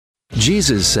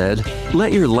Jesus said,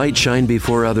 "Let your light shine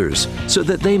before others, so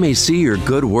that they may see your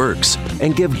good works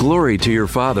and give glory to your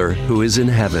Father who is in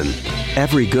heaven."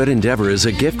 Every good endeavor is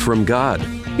a gift from God.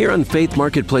 Here on Faith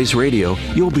Marketplace Radio,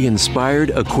 you'll be inspired,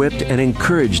 equipped, and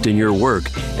encouraged in your work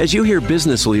as you hear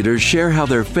business leaders share how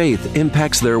their faith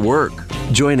impacts their work.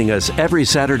 Joining us every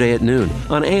Saturday at noon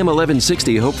on AM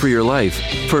 1160 Hope for Your Life.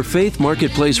 For Faith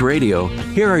Marketplace Radio,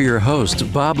 here are your hosts,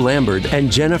 Bob Lambert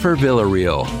and Jennifer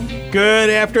Villarreal. Good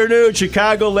afternoon,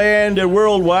 Chicagoland and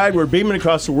worldwide. We're beaming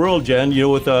across the world, Jen. You know,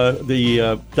 with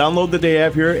the download that they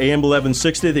have here, AM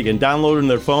 1160. They can download it on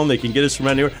their phone. They can get us from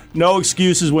anywhere. No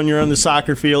excuses when you're on the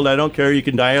soccer field. I don't care. You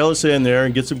can dial us in there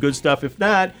and get some good stuff. If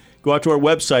not, go out to our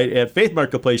website at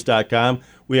faithmarketplace.com.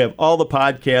 We have all the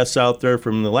podcasts out there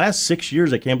from the last 6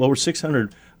 years. I can't believe over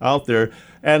 600 out there.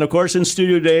 And, of course, in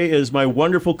studio today is my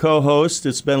wonderful co-host.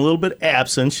 It's been a little bit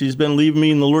absent. She's been leaving me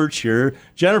in the lurch here.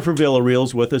 Jennifer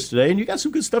Villarreal's with us today, and you got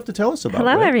some good stuff to tell us about.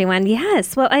 Hello, right? everyone.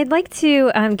 Yes. Well, I'd like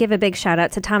to give a big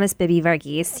shout-out to Thomas Bibby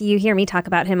Varghese. You hear me talk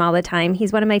about him all the time.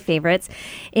 He's one of my favorites,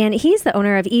 and he's the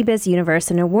owner of eBiz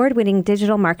Universe, an award-winning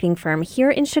digital marketing firm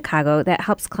here in Chicago that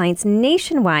helps clients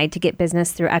nationwide to get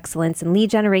business through excellence in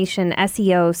lead generation,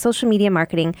 SEO, social media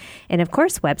marketing, and, of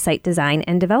course, website design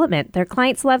and development. Their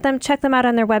clients love them. Check them out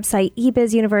on their website,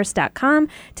 ebizuniverse.com,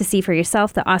 to see for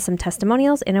yourself the awesome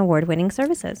testimonials and award-winning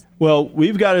services. Well,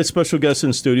 we've got a special guest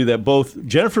in studio that both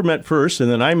Jennifer met first and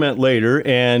then I met later,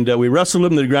 and we wrestled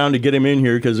him to the ground to get him in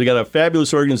here because we got a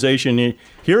fabulous organization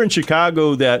here in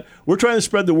Chicago that we're trying to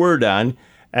spread the word on.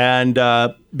 And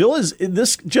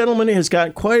this gentleman has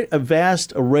got quite a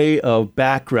vast array of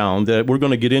background that we're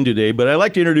going to get into today, but I'd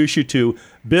like to introduce you to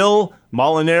Bill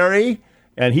Molinari.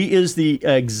 And he is the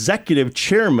executive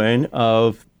chairman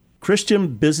of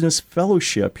Christian Business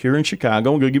Fellowship here in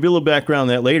Chicago. I'm going to give you a little background on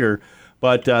that later.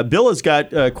 But Bill has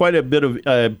got quite a bit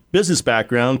of business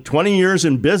background, 20 years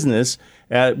in business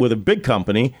with a big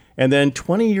company, and then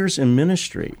 20 years in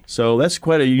ministry. So that's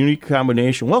quite a unique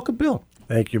combination. Welcome, Bill.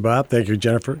 Thank you, Bob. Thank you,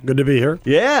 Jennifer. Good to be here.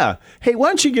 Yeah. Hey, why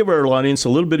don't you give our audience a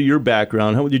little bit of your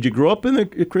background? How did you grow up in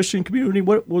the Christian community?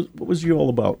 What was you all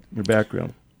about, your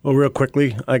background? Well, real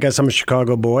quickly, I guess I'm a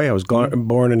Chicago boy. I was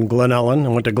born in Glen Ellen. I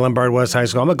went to Glenbard West High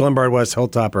School. I'm a Glenbard West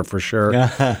Hilltopper for sure.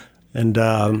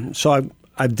 And so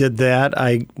I did that.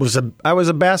 I was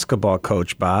a basketball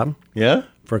coach, Bob. Yeah?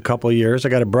 For a couple of years. I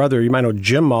got a brother. You might know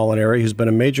Jim Molinari, who's been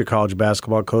a major college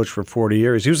basketball coach for 40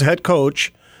 years. He was the head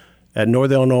coach at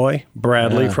North Illinois,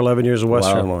 Bradley, for 11 years at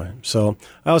Western Illinois. So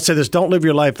I would say this: don't live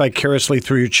your life vicariously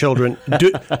through your children.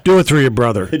 Do it through your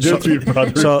brother. It through your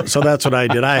brother. So that's what I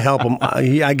did. I help him.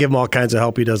 I give him all kinds of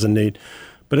help he doesn't need.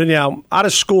 But anyhow, out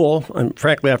of school, and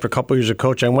frankly, after a couple of years of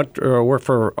coaching, I went to work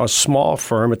for a small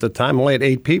firm at the time. Only had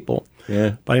 8 people.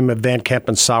 Yeah. By the name of Van Camp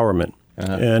and Sauerman.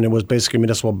 And it was basically a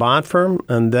municipal bond firm.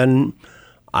 And then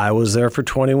I was there for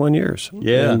 21 years.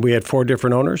 Yeah. And we had 4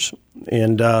 different owners.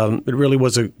 And it really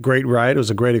was a great ride. It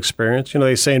was a great experience. You know,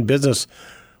 they say in business,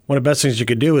 one of the best things you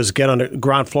could do is get on the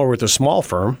ground floor with a small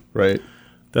firm. Right.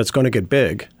 That's going to get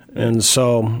big. And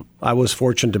so I was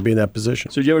fortunate to be in that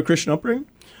position. So did you have a Christian upbringing?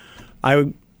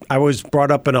 I was brought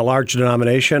up in a large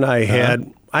denomination. I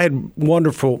had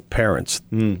wonderful parents.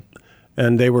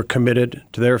 And they were committed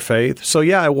to their faith. So,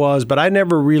 yeah, I was. But I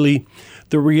never really,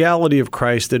 the reality of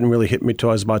Christ didn't really hit me until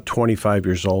I was about 25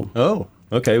 years old. Oh,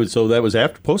 okay. So that was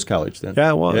after post-college then?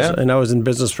 Yeah, it was. Yeah. And I was in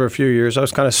business for a few years. I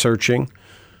was kind of searching.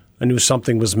 I knew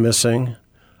something was missing.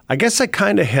 I guess I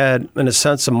kind of had, in a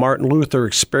sense, a Martin Luther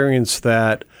experience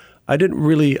that I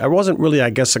wasn't really, I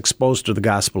guess, exposed to the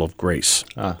gospel of grace.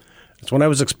 It's when I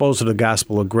was exposed to the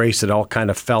gospel of grace, it all kind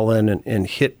of fell in and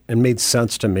hit and made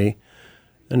sense to me.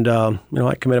 And,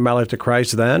 I committed my life to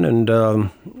Christ then,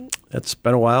 and it's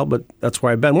been a while, but that's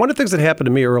where I've been. One of the things that happened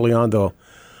to me early on, though,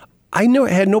 I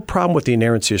had no problem with the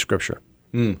inerrancy of Scripture.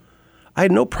 I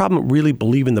had no problem really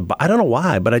believing I don't know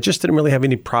why, but I just didn't really have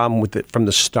any problem with it from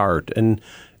the start. And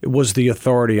it was the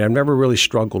authority. I've never really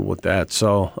struggled with that,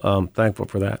 so I'm thankful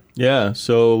for that. Yeah,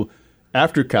 so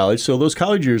after college, so those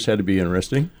college years had to be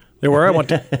interesting. They were. I went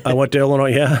to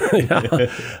Illinois. Yeah.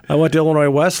 I went to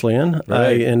Illinois Wesleyan,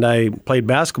 right. And I played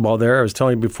basketball there. I was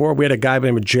telling you before, we had a guy by the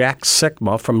name of Jack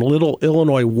Sikma from Little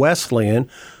Illinois Wesleyan,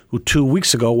 who 2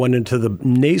 weeks ago went into the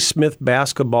Naismith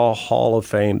Basketball Hall of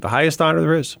Fame, the highest honor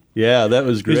there is. Yeah, that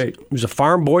was great. He was a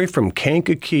farm boy from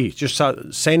Kankakee, just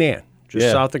south St. Anne,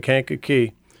 south of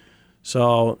Kankakee.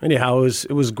 So anyhow,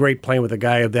 it was great playing with a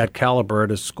guy of that caliber at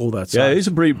a school that size. Yeah, he's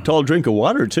a pretty tall drink of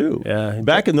water too. Yeah.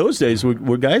 Back in those days,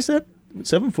 were guys that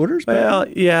 7-footers? Well,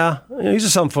 yeah, he's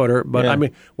a 7-footer, but I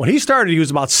mean, when he started, he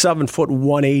was about 7 foot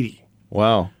 180.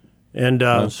 Wow.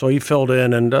 And so he filled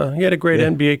in, and he had a great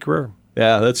NBA career.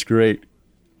 Yeah, that's great.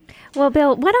 Well,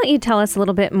 Bill, why don't you tell us a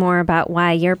little bit more about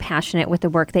why you're passionate with the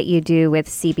work that you do with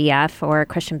CBF or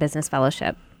Christian Business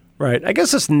Fellowship? Right. I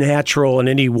guess it's natural in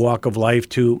any walk of life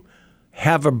to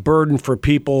have a burden for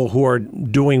people who are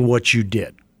doing what you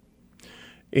did.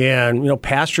 And,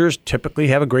 pastors typically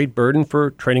have a great burden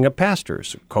for training up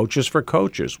pastors, coaches for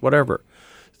coaches, whatever.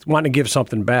 Want to give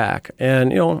something back.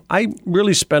 And, I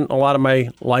really spent a lot of my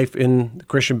life in the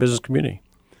Christian business community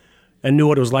and knew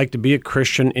what it was like to be a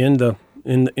Christian in the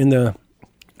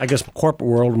I guess, corporate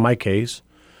world in my case.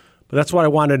 But that's what I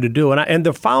wanted to do. And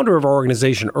the founder of our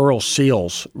organization, Earl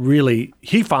Seals,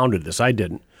 he founded this. I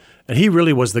didn't. And he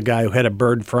really was the guy who had a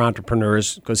burden for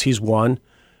entrepreneurs because he's one.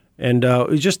 And it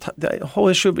was just the whole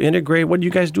issue of integrate. What do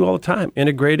you guys do all the time?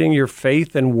 Integrating your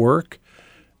faith and work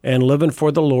and living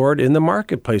for the Lord in the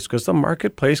marketplace, because the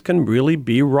marketplace can really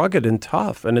be rugged and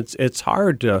tough. And it's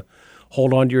hard to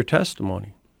hold on to your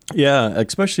testimony. Yeah,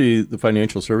 especially the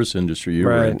financial service industry you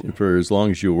were in for as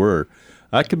long as you were.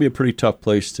 That could be a pretty tough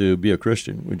place to be a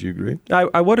Christian. Would you agree?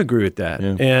 I would agree with that.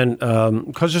 Yeah. And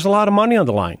because there's a lot of money on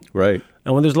the line. Right.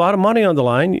 And when there's a lot of money on the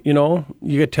line, you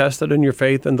get tested in your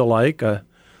faith and the like.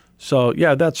 So,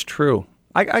 yeah, that's true.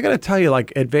 I got to tell you,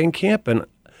 like at Van Kampen,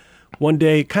 one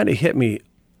day it kind of hit me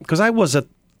because I was at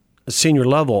a senior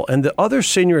level, and the other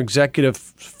senior executive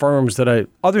firms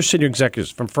other senior executives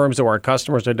from firms that were our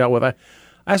customers I dealt with, I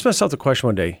asked myself the question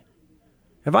one day,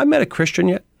 have I met a Christian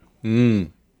yet?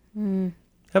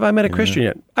 Have I met a Christian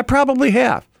yet? I probably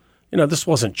have. This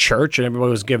wasn't church and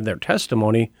everybody was giving their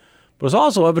testimony, but it was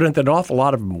also evident that an awful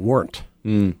lot of them weren't.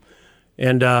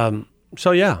 And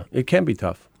so, yeah, it can be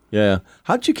tough. Yeah.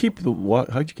 How'd you keep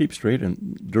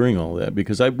straight during all that?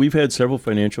 Because we've had several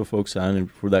financial folks on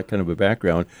for that kind of a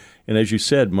background. And as you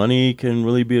said, money can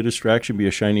really be a distraction, be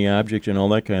a shiny object and all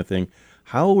that kind of thing.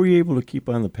 How were you able to keep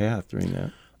on the path during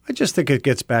that? I just think it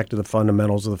gets back to the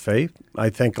fundamentals of the faith. I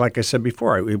think, like I said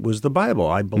before, it was the Bible.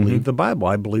 I believe the Bible.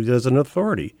 I believed it as an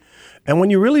authority. And when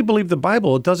you really believe the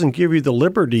Bible, it doesn't give you the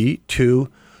liberty to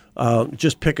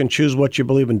just pick and choose what you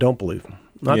believe and don't believe.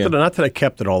 Not that I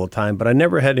kept it all the time, but I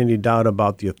never had any doubt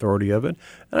about the authority of it.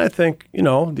 And I think,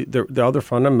 the other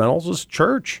fundamentals is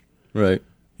church. Right.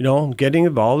 Getting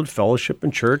involved in fellowship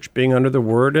and church, being under the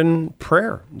word and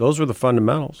prayer. Those are the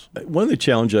fundamentals. One of the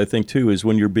challenges, I think, too, is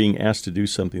when you're being asked to do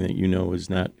something that is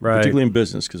not, particularly in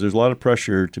business, because there's a lot of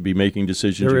pressure to be making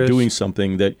decisions or doing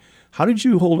something that, how did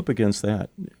you hold up against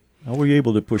that? How were you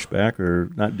able to push back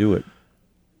or not do it?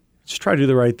 Just try to do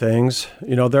the right things.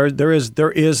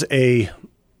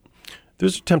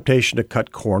 There's a temptation to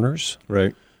cut corners.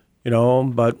 Right.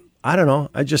 But I don't know.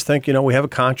 I just think, we have a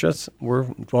conscience. We're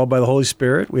dwelled by the Holy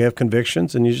Spirit. We have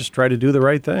convictions, and you just try to do the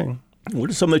right thing. What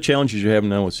are some of the challenges you have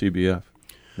now with CBF?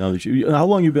 How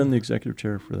long have you been the executive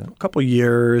chair for that? A couple of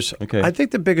years. Okay. I think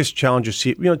the biggest challenge is,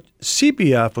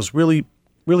 CBF was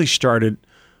really started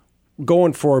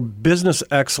going for business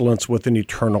excellence with an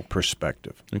eternal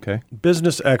perspective. Okay.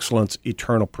 Business excellence,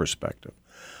 eternal perspective.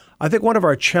 I think one of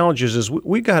our challenges is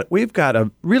we've got a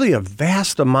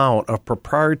vast amount of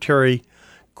proprietary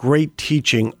great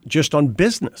teaching just on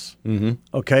business,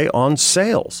 okay, on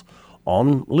sales,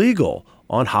 on legal,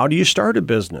 on how do you start a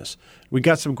business. We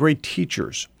got some great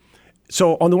teachers.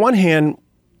 So on the one hand,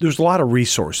 there's a lot of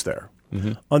resource there.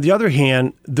 On the other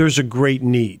hand, there's a great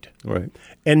need. Right.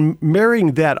 And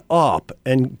marrying that up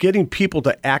and getting people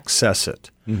to access it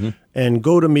and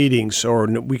go to meetings, or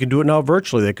we can do it now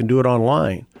virtually, they can do it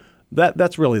online.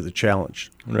 That's really the challenge.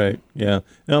 Right, yeah.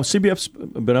 Now, CBF's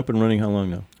been up and running how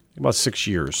long now? About 6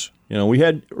 years. We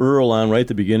had Earl on right at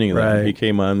the beginning of that. Right. He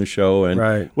came on the show,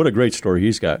 and what a great story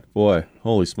he's got. Boy,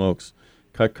 holy smokes.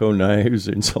 Cutco knives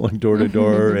and selling door to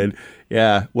door, and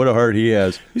yeah, what a heart he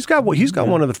has. He's got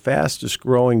one of the fastest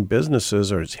growing businesses,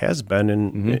 or it has been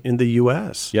in the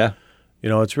U.S. Yeah.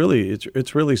 It's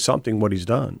really something what he's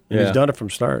done. And Yeah. he's done it from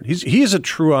start. He's a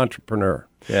true entrepreneur.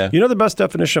 Yeah. The best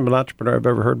definition of an entrepreneur I've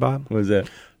ever heard, Bob? What is that?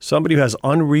 Somebody who has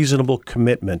unreasonable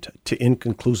commitment to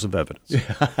inconclusive evidence.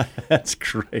 That's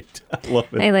great. I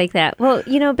love it. I like that. Well,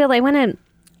 Bill, I want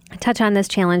to touch on this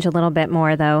challenge a little bit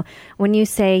more, though. When you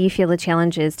say you feel the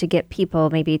challenge is to get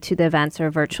people maybe to the events or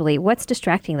virtually, what's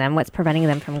distracting them? What's preventing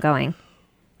them from going?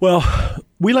 Well,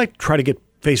 we like to try to get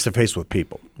face-to-face with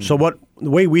people. So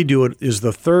the way we do it is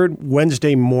the third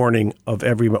Wednesday morning of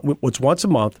every month. It's once a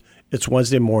month. It's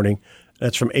Wednesday morning.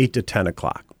 That's from 8 to 10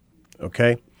 o'clock,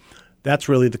 okay? That's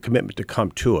really the commitment to come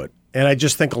to it. And I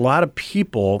just think a lot of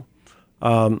people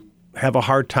have a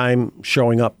hard time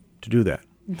showing up to do that.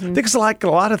 I think it's like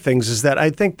a lot of things is that I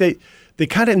think they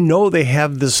kind of know they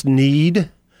have this need,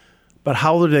 but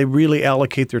how do they really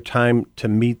allocate their time to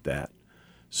meet that?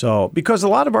 So, because a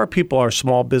lot of our people are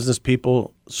small business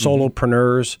people,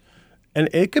 solopreneurs, And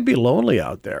it could be lonely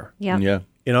out there. Yeah.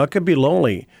 You know, it could be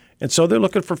lonely. And so they're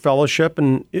looking for fellowship.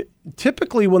 And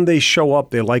typically when they show up,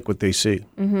 they like what they see.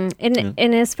 Mm-hmm.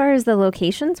 And as far as the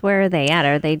locations, where are they at?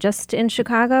 Are they just in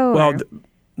Chicago? Well,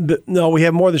 no, we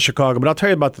have more than Chicago, but I'll tell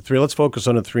you about the 3. Let's focus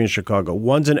on the 3 in Chicago.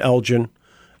 One's in Elgin,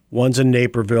 one's in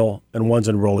Naperville, and one's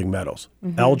in Rolling Meadows.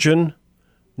 Elgin,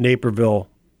 Naperville,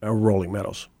 and Rolling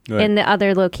Meadows. Right. And the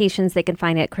other locations they can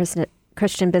find at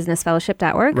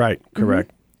ChristianBusinessFellowship.org? Right,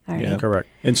 correct. All right. Yeah. Correct.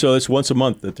 And so it's once a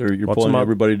month that you're pulling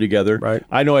everybody together. Right.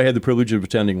 I know I had the privilege of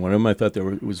attending one of them. I thought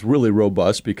it was really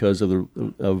robust because of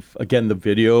the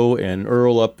video and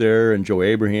Earl up there and Joe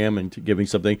Abraham and giving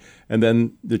something, and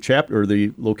then the chapter or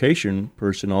the location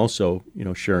person also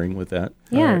sharing with that.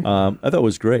 Yeah. I thought it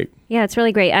was great. Yeah, it's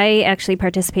really great. I actually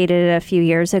participated a few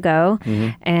years ago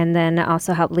and then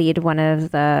also helped lead one of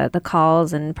the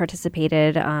calls and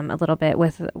participated a little bit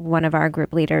with one of our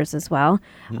group leaders as well.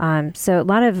 So a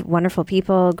lot of wonderful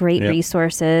people, great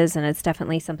resources, and it's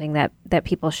definitely something that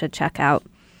people should check out.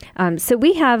 So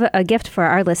we have a gift for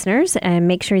our listeners, and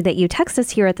make sure that you text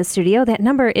us here at the studio. That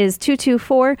number is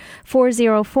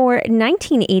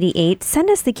 224-404-1988. Send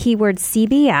us the keyword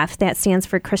CBF. That stands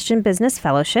for Christian Business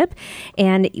Fellowship.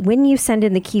 And when you send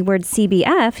in the keyword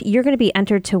CBF, you're going to be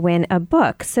entered to win a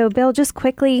book. So, Bill, just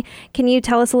quickly, can you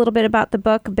tell us a little bit about the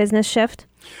book, Business Shift?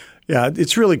 Yeah,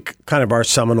 it's really kind of our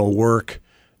seminal work.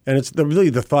 And it's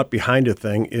really the thought behind the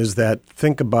thing is that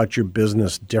think about your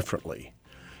business differently.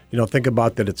 Think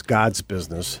about that it's God's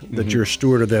business, that you're a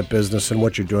steward of that business and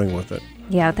what you're doing with it.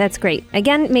 Yeah, that's great.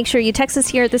 Again, make sure you text us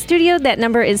here at the studio. That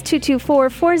number is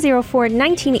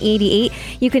 224-404-1988.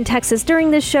 You can text us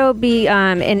during the show,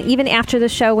 and even after the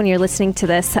show when you're listening to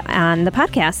this on the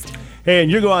podcast. Hey, and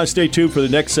you're going to stay tuned for the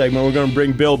next segment. We're going to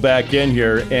bring Bill back in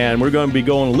here, and we're going to be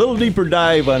going a little deeper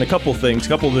dive on a couple things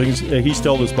he's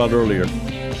told us about earlier.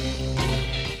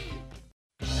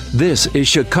 This is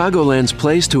Chicagoland's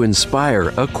place to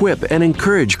inspire, equip, and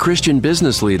encourage Christian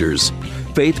business leaders.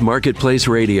 Faith Marketplace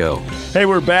Radio. Hey,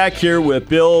 we're back here with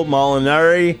Bill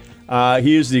Molinari.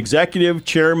 He is the executive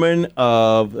chairman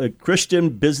of Christian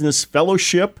Business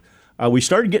Fellowship. We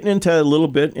started getting into that a little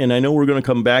bit, and I know we're going to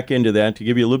come back into that to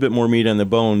give you a little bit more meat on the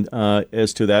bone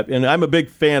as to that. And I'm a big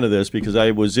fan of this because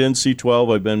I was in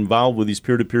C12. I've been involved with these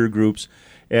peer-to-peer groups.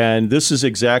 And this is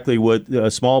exactly what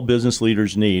small business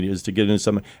leaders need, is to get into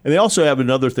something. And they also have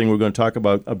another thing we're going to talk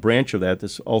about, a branch of that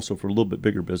that's also for a little bit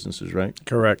bigger businesses, right?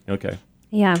 Correct. Okay.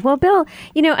 Yeah. Well, Bill,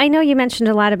 I know you mentioned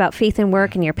a lot about faith and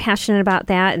work, and you're passionate about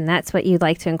that, and that's what you'd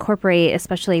like to incorporate,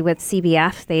 especially with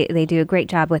CBF. They do a great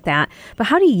job with that. But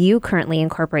how do you currently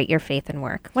incorporate your faith and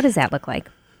work? What does that look like?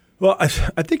 Well, I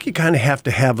think you kind of have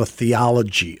to have a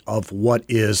theology of what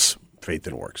is faith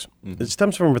and works. It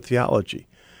stems from a theology.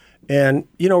 And,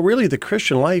 really the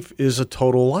Christian life is a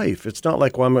total life. It's not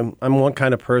like, well, I'm one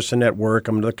kind of person at work,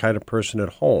 I'm another kind of person at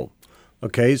home.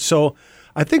 Okay? So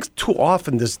I think too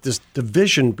often this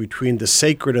division between the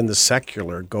sacred and the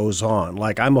secular goes on.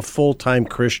 Like, I'm a full-time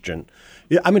Christian.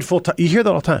 Yeah, I'm in full-time. You hear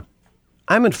that all the time.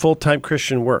 I'm in full-time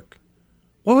Christian work.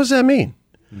 What does that mean?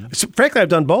 So, frankly, I've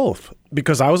done both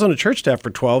because I was on a church staff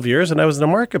for 12 years and I was in a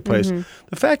marketplace.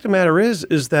 The fact of the matter is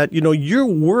that, your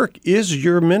work is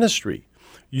your ministry.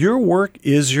 Your work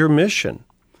is your mission,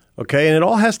 okay? And it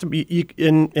all has to be,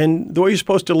 and the way you're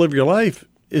supposed to live your life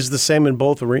is the same in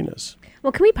both arenas.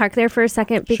 Well, can we park there for a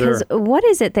second? Because what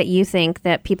is it that you think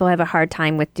that people have a hard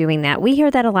time with doing that? We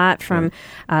hear that a lot from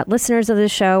listeners of the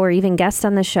show or even guests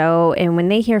on the show. And when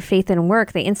they hear faith and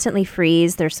work, they instantly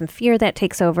freeze. There's some fear that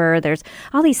takes over. There's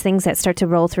all these things that start to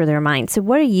roll through their mind. So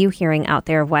what are you hearing out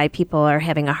there of why people are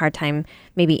having a hard time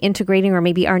maybe integrating or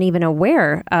maybe aren't even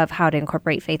aware of how to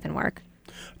incorporate faith and work?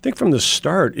 I think from the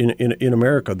start in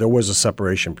America, there was a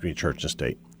separation between church and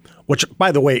state, which,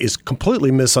 by the way, is completely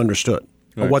misunderstood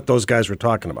what those guys were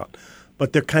talking about.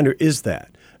 But there kind of is that.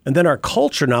 And then our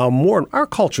culture now, our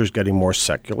culture is getting more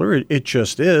secular. It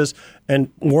just is,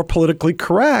 and more politically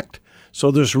correct.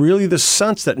 So there's really this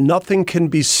sense that nothing can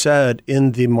be said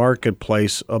in the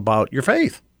marketplace about your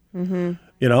faith, and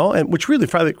which really,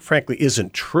 frankly,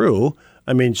 isn't true.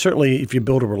 I mean, certainly if you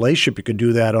build a relationship, you could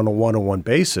do that on a one-on-one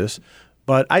basis.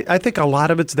 But I think a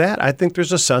lot of it's that. I think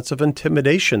there's a sense of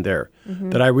intimidation there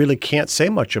that I really can't say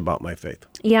much about my faith.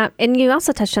 Yeah, and you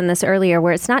also touched on this earlier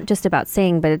where it's not just about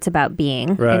saying, but it's about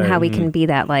being and how we can be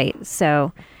that light.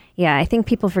 So, yeah, I think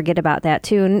people forget about that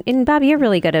too. And Bob, you're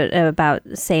really good about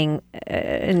saying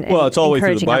and well, it's all the way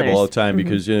through the Bible others. all the time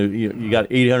because you got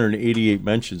 888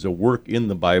 mentions of work in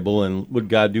the Bible, and what did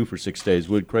God do for 6 days?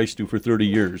 What did Christ do for 30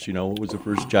 years? What was the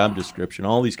first job description?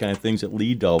 All these kind of things that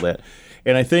lead to all that.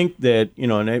 And I think that,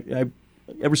 and I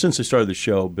ever since I started the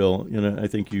show, Bill, I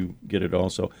think you get it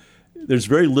also. there's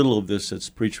very little of this that's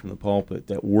preached from the pulpit,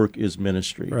 that work is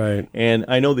ministry. Right. And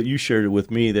I know that you shared it with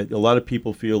me that a lot of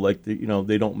people feel like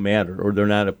they don't matter, or they're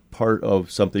not a part of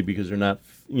something because they're not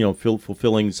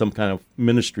fulfilling some kind of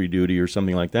ministry duty or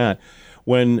something like that.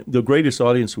 When the greatest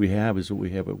audience we have is what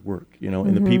we have at work,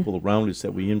 and the people around us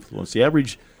that we influence. The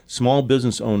average small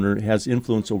business owner has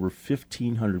influence over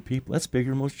 1,500 people. That's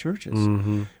bigger than most churches.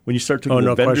 When you start to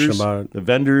look at the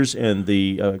vendors and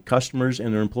the customers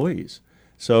and their employees.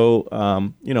 So,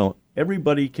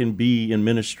 everybody can be in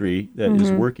ministry that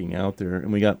is working out there.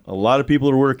 And we got a lot of people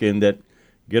that are working that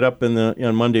get up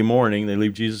on Monday morning, they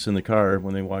leave Jesus in the car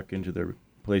when they walk into their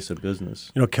place of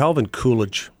business. Calvin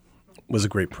Coolidge was a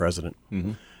great president.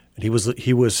 And he was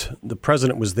the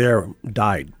president was there,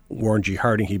 died. Warren G.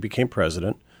 Harding, he became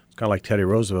president. It's kind of like Teddy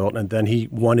Roosevelt, and then he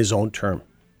won his own term.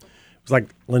 It was like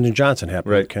Lyndon Johnson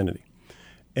happened with Kennedy.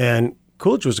 And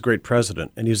Coolidge was a great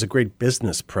president, and he was a great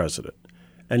business president.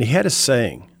 And he had a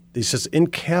saying. He says, in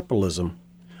capitalism,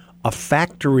 a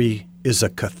factory is a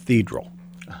cathedral.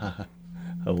 I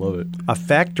love it. A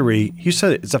factory, he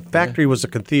said it, it's a factory was a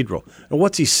cathedral. And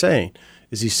what's he saying?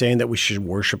 Is he saying that we should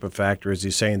worship a factory? Is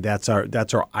he saying that's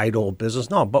our idol business?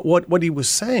 No, but what he was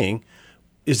saying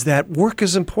is that work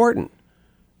is important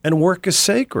and work is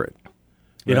sacred.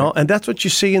 You know, and that's what you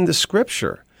see in the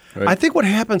scripture. Right. I think what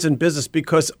happens in business,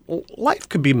 because life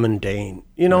could be mundane.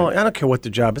 I don't care what the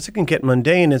job is; it can get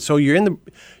mundane, and so you're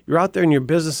out there, and your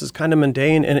business is kind of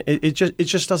mundane, and it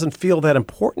just doesn't feel that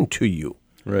important to you.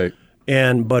 Right.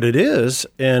 But it is,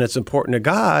 and it's important to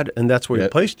God, and that's where He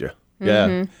placed you.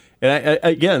 Yeah. And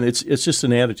again, it's just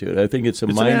an attitude. I think it's a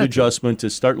mind adjustment to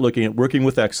start looking at working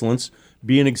with excellence,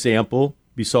 be an example,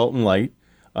 be salt and light.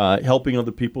 Helping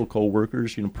other people,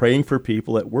 co-workers, praying for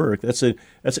people at work. That's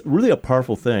really a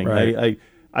powerful thing. Right.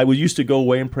 I used to go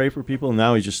away and pray for people, and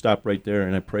now I just stop right there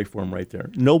and I pray for them right there.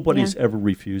 Nobody's ever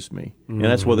refused me, and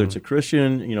that's whether it's a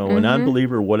Christian, a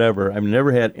non-believer, or whatever. I've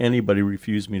never had anybody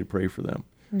refuse me to pray for them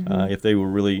if they were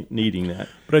really needing that.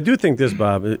 But I do think this,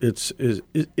 Bob,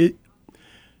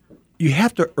 you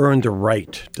have to earn the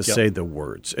right to say the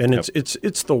words, and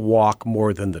it's the walk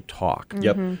more than the talk.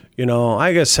 Yep.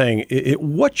 I guess saying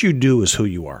what you do is who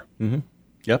you are.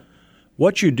 Yep.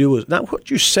 What you do is not what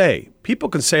you say. People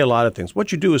can say a lot of things.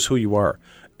 What you do is who you are,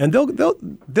 and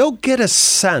they'll get a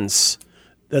sense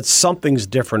that something's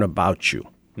different about you.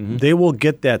 They will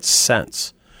get that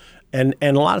sense, and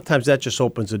a lot of times that just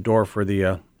opens the door for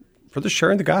the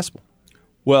sharing the gospel.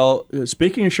 Well,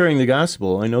 speaking of sharing the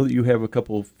gospel, I know that you have a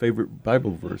couple of favorite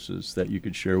Bible verses that you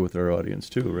could share with our audience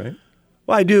too, right?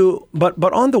 Well, I do,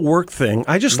 but on the work thing,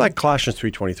 I just like Colossians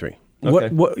 3:23. Okay.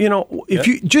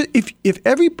 If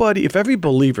every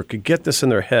believer could get this in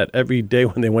their head every day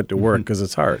when they went to work, because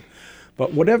it's hard.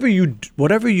 But whatever you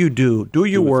do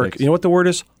your work. You know what the word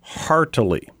is?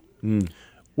 Heartily,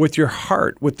 with your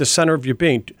heart, with the center of your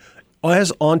being,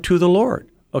 as unto the Lord.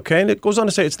 Okay, and it goes on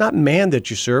to say, it's not man that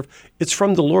you serve, it's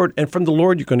from the Lord, and from the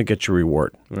Lord you're going to get your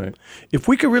reward. Right. If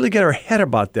we could really get our head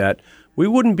about that, we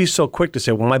wouldn't be so quick to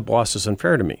say, well, my boss is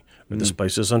unfair to me, or this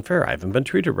place is unfair, I haven't been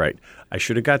treated right, I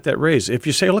should have got that raise. If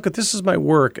you say, look, this is my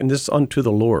work, and this is unto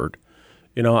the Lord,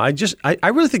 I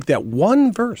really think that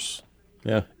one verse,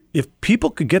 if people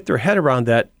could get their head around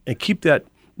that and keep that,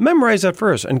 memorize that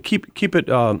verse, and keep it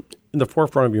in the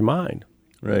forefront of your mind.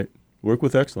 Right. Work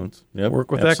with excellence. Yep. Work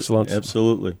with excellence.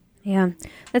 Absolutely. Yeah,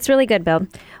 that's really good, Bill.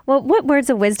 Well, what words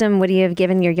of wisdom would you have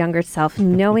given your younger self,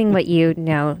 knowing what you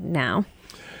know now?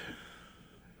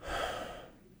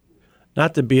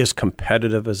 Not to be as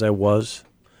competitive as I was.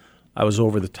 I was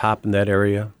over the top in that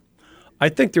area. I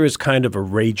think there is kind of a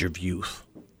rage of youth.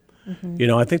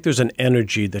 I think there's an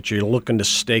energy that you're looking to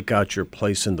stake out your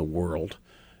place in the world.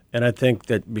 And I think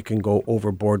that we can go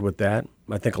overboard with that.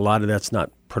 I think a lot of that's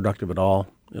not productive at all.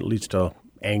 It leads to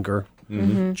anger,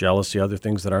 jealousy, other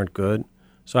things that aren't good.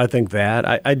 So I think that.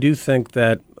 I do think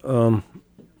that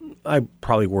I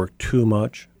probably work too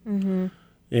much. And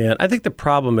I think the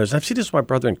problem is, I've seen this with my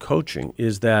brother in coaching,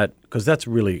 is that, because that's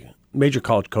really, major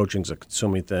college coaching is a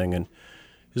consuming thing. And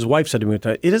his wife said to me,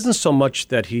 it isn't so much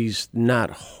that he's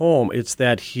not home, it's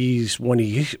that when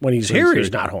he's here,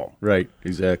 he's not home. Right,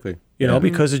 exactly.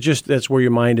 Because that's where your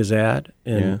mind is at.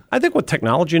 And I think with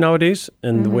technology nowadays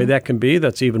and the way that can be,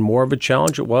 that's even more of a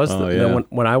challenge it was than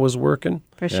when I was working.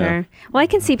 For sure. Well, I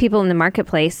can see people in the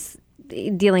marketplace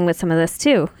dealing with some of this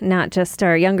too, not just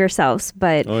our younger selves,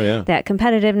 but that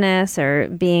competitiveness or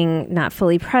being not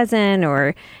fully present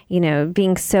or,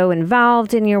 being so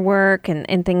involved in your work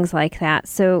and things like that.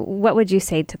 So what would you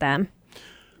say to them?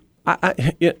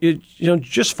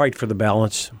 Just fight for the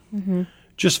balance.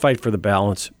 Just fight for the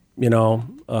balance.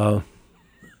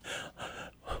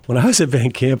 when I was at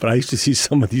Van Camp, and I used to see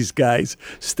some of these guys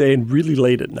staying really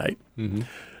late at night,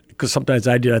 because sometimes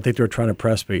I think they were trying to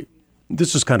press me.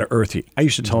 This is kind of earthy. I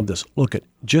used to tell them this, look,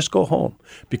 just go home,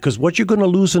 because what you're going to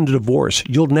lose in the divorce,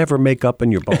 you'll never make up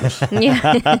in your bonus. Yeah.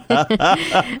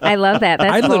 I love that.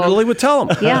 That's I literally would tell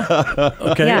them. Yeah.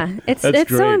 Okay. Yeah. It's That's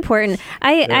so great. important.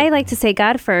 I like to say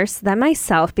God first, then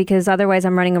myself, because otherwise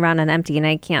I'm running around on empty and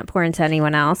I can't pour into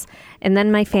anyone else. And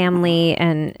then my family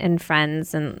and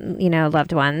friends and,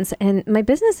 loved ones. And my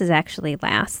business is actually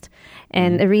last.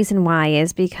 And the reason why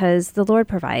is because the Lord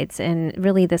provides. And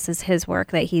really, this is his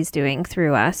work that he's doing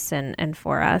through us and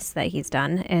for us that he's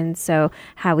done. And so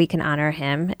how we can honor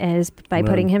him is by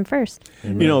putting him first.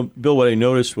 Bill, what I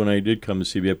noticed when I did come to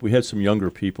CBF, we had some younger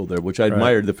people there, which I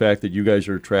admired the fact that you guys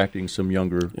are attracting some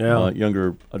younger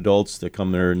adults that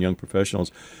come there and young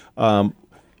professionals.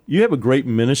 You have a great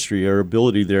ministry or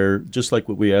ability there, just like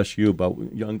what we asked you about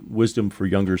wisdom for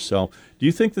younger self. Do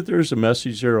you think that there's a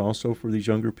message there also for these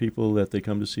younger people that they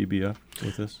come to CBF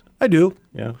with this? I do.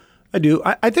 Yeah. I do.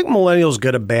 I think millennials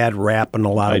get a bad rap in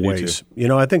a lot of do ways.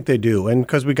 too. I think they do. And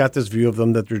because we got this view of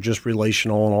them that they're just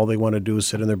relational and all they want to do is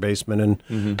sit in their basement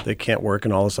and they can't work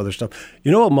and all this other stuff. A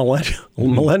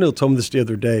millennial told me this the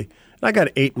other day, and I got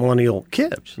 8 millennial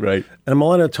kids. Right. And a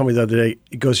millennial told me the other day,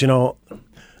 he goes,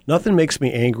 nothing makes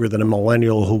me angrier than a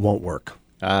millennial who won't work.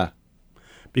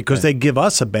 Because they give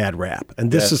us a bad rap. And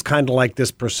this is kind of like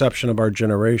this perception of our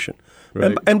generation.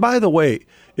 Right. And by the way,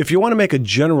 if you want to make a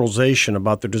generalization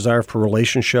about their desire for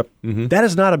relationship, that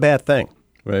is not a bad thing.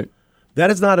 Right. That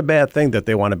is not a bad thing that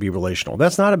they want to be relational.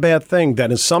 That's not a bad thing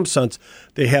that in some sense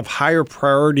they have higher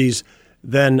priorities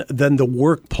than the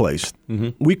workplace.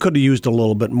 We could have used a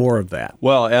little bit more of that.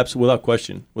 Well,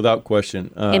 absolutely, without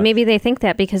question. And maybe they think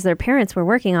that because their parents were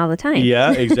working all the time.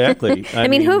 Yeah, exactly. I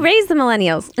mean, who raised the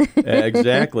millennials?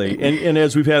 Exactly. And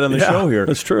as we've had on the show here,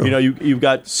 that's true. You've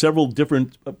got several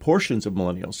different portions of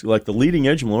millennials. Like the leading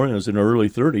edge millennials in their early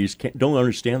 30s don't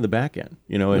understand the back end,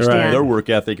 as to their work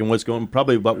ethic and what's going,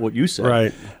 probably about what you said.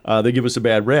 Right. They give us a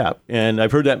bad rap. And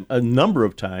I've heard that a number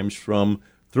of times from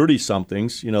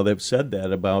 30-somethings, they've said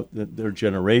that about their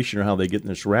generation or how they get in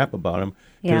this rap about them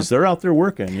because they're out there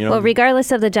working. Well,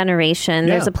 regardless of the generation,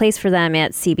 there's a place for them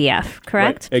at CBF,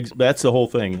 correct? Right. That's the whole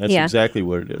thing. That's exactly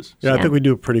what it is. Yeah, I think we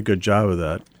do a pretty good job of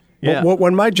that. Yeah.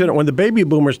 When the baby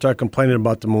boomers start complaining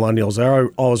about the millennials, they're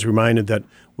always reminded that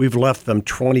we've left them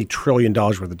 $20 trillion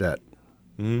worth of debt.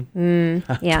 Yeah.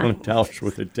 $20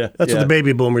 worth of debt. That's what the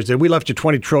baby boomers did. We left you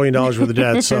 $20 trillion worth of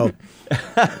debt. So.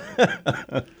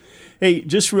 Hey,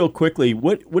 just real quickly,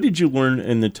 what did you learn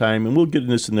in the time, and we'll get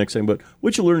into this the next time, but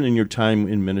what did you learn in your time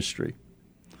in ministry?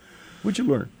 What did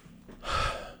you learn?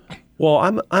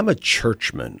 Well, I'm a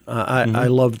churchman. I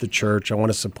love the church. I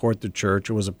want to support the church.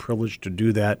 It was a privilege to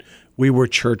do that. We were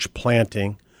church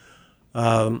planting.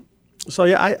 I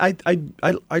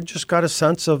just got a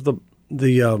sense of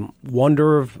the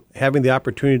wonder of having the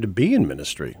opportunity to be in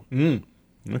ministry.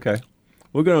 Okay.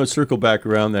 We're going to circle back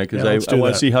around that because I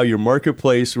want to see how your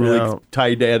marketplace really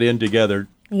tied that in together.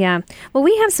 Yeah. Well,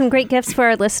 we have some great gifts for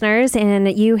our listeners,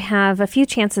 and you have a few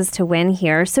chances to win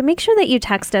here. So make sure that you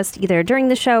text us either during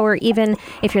the show or even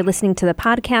if you're listening to the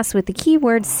podcast with the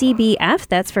keyword CBF.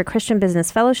 That's for Christian Business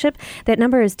Fellowship. That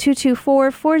number is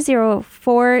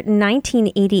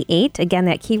 224-404-1988. Again,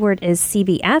 that keyword is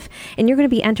CBF, and you're going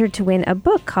to be entered to win a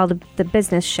book called The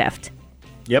Business Shift.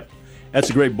 Yep. That's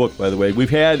a great book, by the way. We've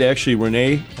had, actually,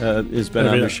 Renee has been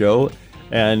on the show,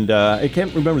 and I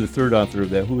can't remember the third author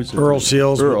of that. Who was it? Earl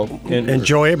Seals. Earl. And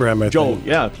Joe Abraham, I think. Joe,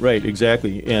 yeah, right,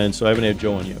 exactly. And so I haven't had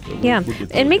Joe on yet. But we'll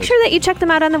get and make sure that you check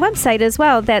them out on the website as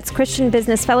well. That's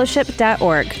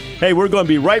christianbusinessfellowship.org. Hey, we're going to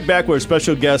be right back with our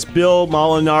special guest, Bill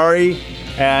Molinari,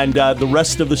 and the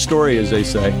rest of the story, as they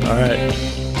say. All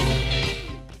right.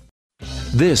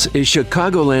 This is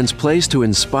Chicagoland's place to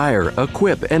inspire,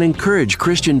 equip, and encourage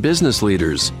Christian business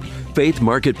leaders. Faith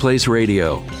Marketplace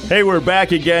Radio. Hey, we're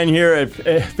back again here at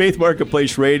Faith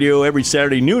Marketplace Radio every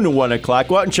Saturday, noon to 1 o'clock.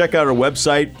 Go out and check out our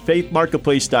website,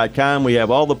 faithmarketplace.com. We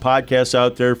have all the podcasts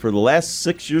out there for the last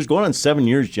 6 years, going on 7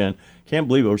 years, Jen. Can't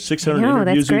believe it. Over 600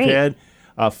 interviews we've had.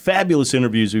 Fabulous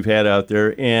interviews we've had out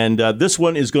there. And this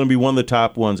one is going to be one of the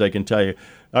top ones, I can tell you.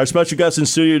 Our special guest in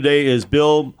studio today is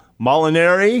Bill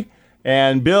Molinari.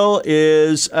 And Bill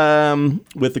is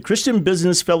with the Christian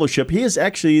Business Fellowship. He is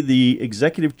actually the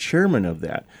executive chairman of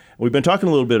that. We've been talking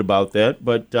a little bit about that.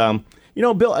 But, Bill,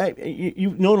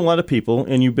 you've known a lot of people,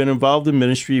 and you've been involved in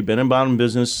ministry. You've been involved in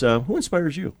business. Who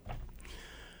inspires you?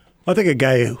 I think a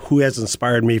guy who has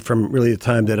inspired me from really the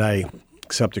time that I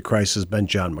accepted Christ has been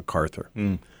John MacArthur.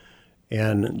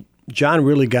 And John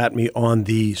really got me on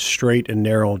the straight and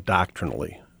narrow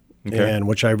doctrinally. and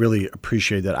which I really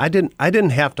appreciate that. I didn't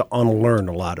have to unlearn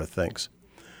a lot of things.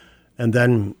 And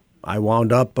then I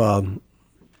wound up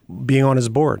being on his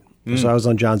board. So I was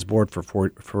on John's board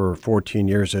for 14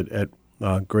 years at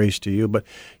Grace to You. But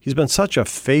he's been such a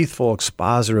faithful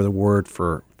expositor of the Word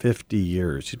for 50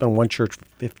 years. He's been in one church for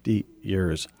 50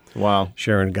 years. Wow.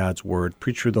 Sharing God's Word,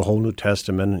 preached through the whole New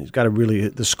Testament. He's got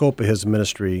the scope of his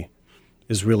ministry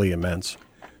is really immense.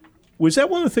 Was that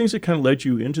one of the things that kind of led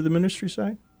you into the ministry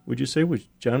side? Would you say, was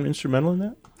John instrumental in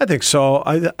that? I think so.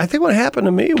 I think what happened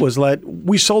to me was that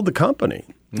we sold the company.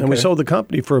 And we sold the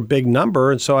company for a big number,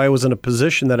 and so I was in a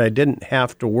position that I didn't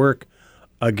have to work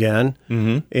again.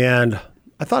 And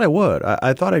I thought I would.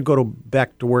 I thought I'd go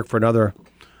back to work for another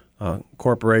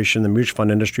corporation, the mutual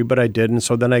fund industry, but I didn't.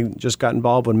 So then I just got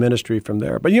involved with ministry from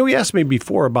there. But you asked me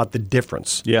before about the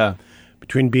difference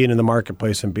between being in the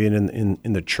marketplace and being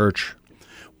in the church.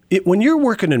 When you're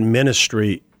working in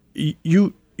ministry,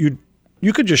 you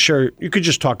could just share. You could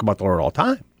just talk about the Lord all the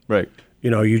time. Right.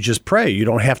 You just pray. You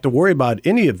don't have to worry about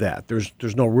any of that.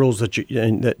 There's no rules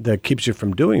that keeps you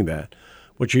from doing that,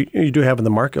 which you do have in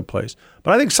the marketplace.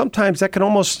 But I think sometimes that can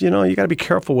almost, you got to be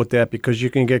careful with that because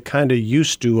you can get kind of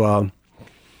used to,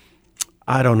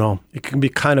 I don't know, it can be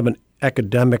kind of an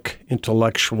academic,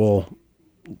 intellectual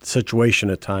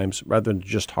situation at times rather than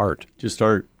just heart. Just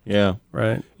heart, yeah.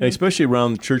 Right. And especially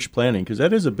around church planning, because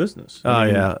that is a business.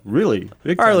 Yeah. Really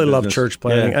big I really business. love church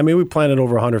planning. Yeah. I mean, we planted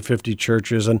over 150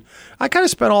 churches, and I kind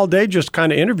of spent all day just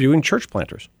kind of interviewing church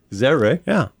planters. Is that right?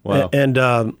 Yeah. Wow. And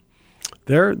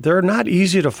they're not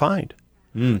easy to find.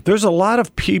 There's a lot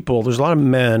of people, there's a lot of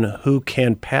men who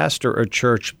can pastor a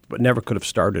church but never could have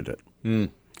started it.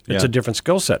 It's a different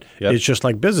skill set. Yep. It's just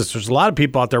like business. There's a lot of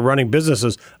people out there running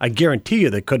businesses. I guarantee you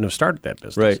they couldn't have started that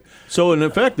business. Right. So, in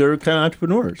effect, they're kind of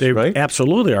entrepreneurs, they right?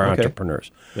 absolutely are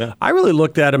entrepreneurs. Yeah. I really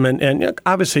looked at them, and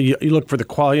obviously you look for the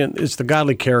quality. It's the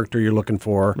godly character you're looking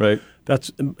for. Right.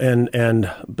 That's and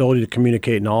ability to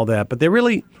communicate and all that. But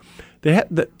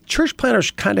the church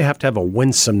planners kind of have to have a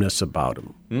winsomeness about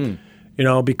them.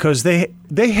 Because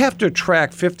they have to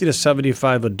attract 50 to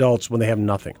 75 adults when they have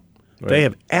nothing. Right. They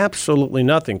have absolutely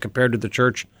nothing compared to the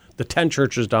 10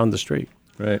 churches down the street.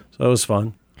 Right. So it was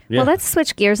fun. Yeah. Well, let's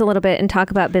switch gears a little bit and talk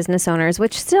about business owners,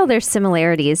 which still there's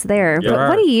similarities there. Yeah. But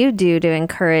what do you do to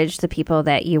encourage the people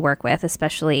that you work with,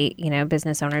 especially,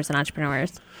 business owners and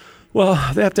entrepreneurs? Well,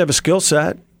 they have to have a skill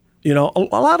set. A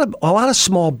lot of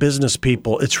small business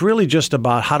people, it's really just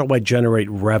about how do I generate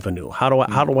revenue? How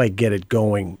do I get it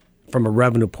going from a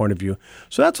revenue point of view?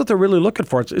 So that's what they're really looking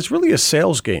for. It's really a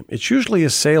sales game. It's usually a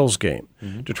sales game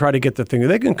to try to get the thing.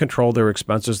 They can control their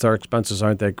expenses. Their expenses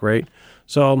aren't that great.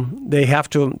 So they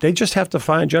just have to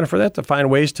find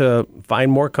ways to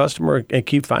find more customer and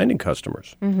keep finding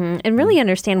customers. And really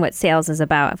understand what sales is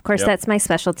about. Of course, that's my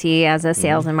specialty as a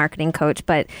sales and marketing coach,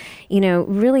 but,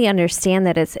 really understand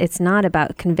that it's not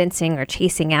about convincing or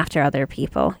chasing after other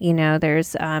people.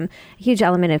 There's a huge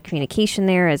element of communication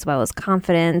there as well as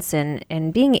confidence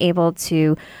and being able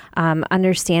to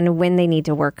understand when they need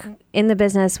to work in the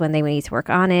business, when they need to work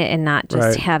on it, and not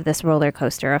just have this roller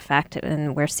coaster effect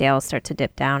and where sales start to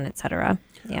dip down, et cetera.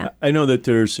 Yeah. I know that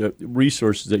there's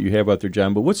resources that you have out there,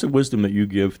 John, but what's the wisdom that you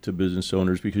give to business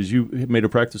owners? Because you made a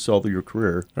practice all of your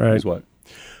career. Right. Is what?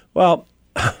 Well,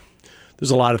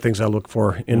 there's a lot of things I look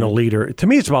for in a leader. To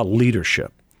me, it's about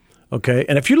leadership. Okay.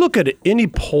 And if you look at any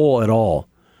poll at all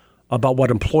about what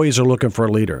employees are looking for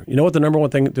a leader, you know what the number one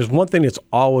thing, there's one thing that's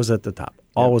always at the top.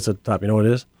 Always at the top. You know what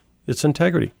it is? It's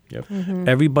integrity. Yep.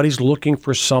 Everybody's looking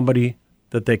for somebody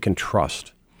that they can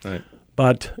trust. Right.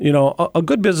 But, a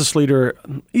good business leader,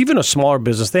 even a smaller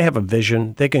business, they have a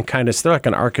vision. They can they're like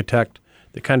an architect.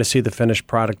 They kind of see the finished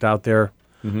product out there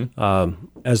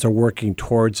as they're working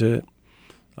towards it.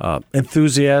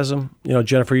 Enthusiasm.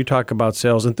 Jennifer, you talk about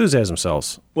sales. Enthusiasm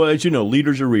sells. Well, as you know,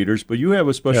 leaders are readers, but you have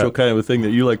a special kind of a thing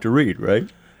that you like to read, right?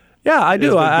 Yeah, I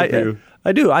do.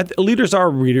 I do. Leaders are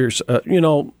readers.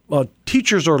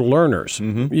 Teachers are learners.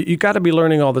 You got to be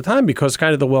learning all the time because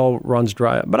kind of the well runs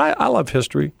dry. But I love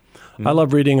history. I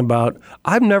love reading about.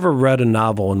 I've never read a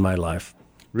novel in my life.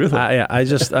 Really?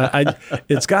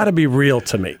 It's got to be real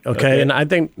to me. Okay? And I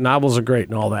think novels are great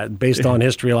and all that, based on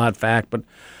history, a lot of fact.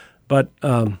 But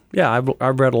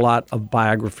I've read a lot of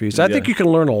biographies. I think you can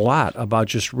learn a lot about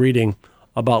just reading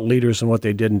about leaders and what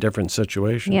they did in different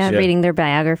situations. Yeah, reading their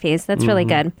biographies. That's really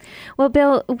good. Well,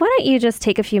 Bill, why don't you just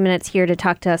take a few minutes here to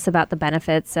talk to us about the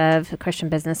benefits of Christian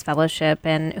Business Fellowship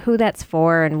and who that's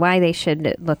for and why they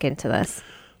should look into this?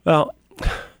 Well,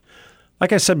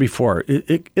 like I said before,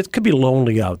 it could be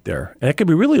lonely out there. And it could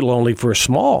be really lonely for a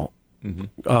small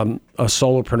a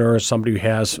solopreneur, somebody who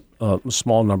has a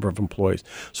small number of employees.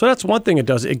 So that's one thing it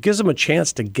does. It gives them a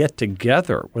chance to get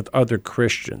together with other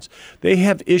Christians. They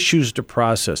have issues to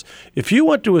process. If you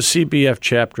went to a CBF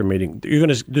chapter meeting, you're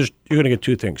going to get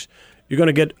two things. You're going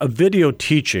to get a video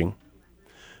teaching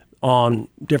on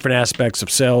different aspects of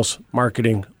sales,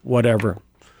 marketing, whatever,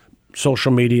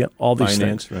 social media, all these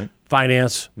Finance, things. right?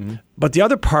 Finance. But the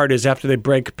other part is after they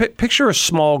break, picture a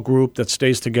small group that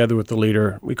stays together with the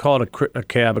leader. We call it a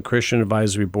CAB, a Christian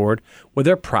Advisory Board, where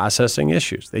they're processing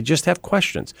issues. They just have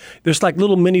questions. There's like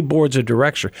little mini boards of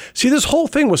direction. See, this whole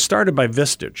thing was started by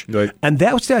Vistage. Right. And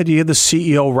that was the idea of the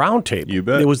CEO Roundtable. You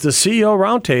bet. It was the CEO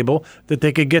Roundtable that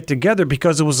they could get together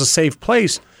because it was a safe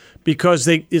place, because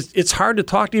it's hard to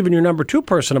talk to even your number two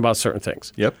person about certain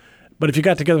things. Yep. But if you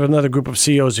got together with another group of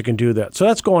CEOs, you can do that. So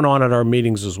that's going on at our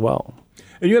meetings as well.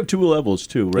 And you have two levels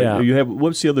too, right? Yeah. You have,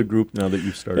 what's the other group now that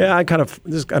you've started? Yeah,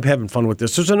 I'm having fun with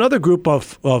this. There's another group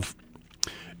of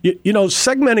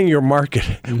segmenting your market.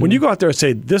 When you go out there and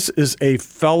say, this is a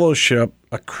fellowship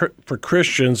for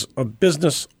Christians of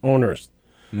business owners,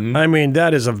 I mean,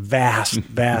 that is a vast,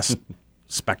 vast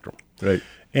spectrum. Right.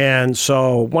 And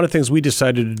so one of the things we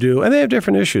decided to do, and they have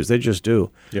different issues, they just do.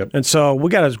 Yep. And so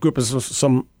we got a group of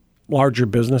some larger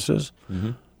businesses.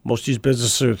 Most of these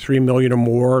businesses are 3 million or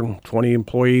more, 20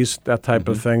 employees, that type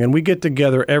of thing. And we get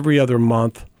together every other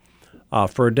month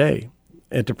for a day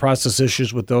and to process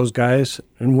issues with those guys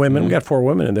and women. We got 4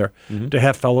 women in there to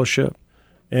have fellowship.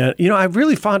 And, I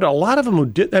really found a lot of them who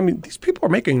did. I mean, these people are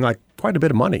making like quite a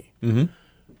bit of money.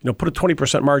 Put a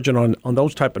 20% margin on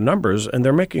those type of numbers, and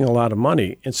they're making a lot of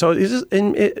money. And so,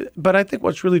 but I think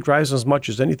what's really drives as much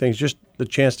as anything is just the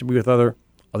chance to be with other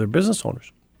business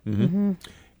owners.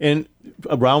 And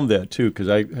around that too, because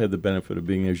I had the benefit of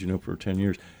being, as you know, for 10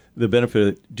 years. The benefit of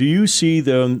it, do you see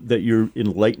them that you're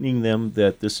enlightening them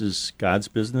that this is God's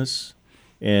business,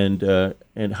 and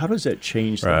how does that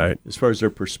change them Right. as far as their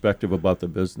perspective about the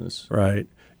business? Right.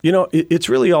 It's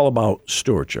really all about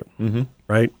stewardship,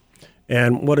 right?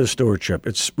 And what is stewardship?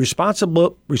 It's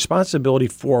responsibility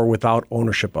for without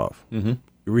ownership of. You're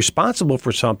responsible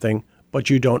for something, but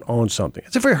you don't own something.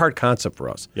 It's a very hard concept for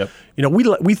us. Yep.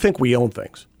 We think we own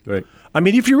things. Right. I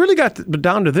mean, if you really got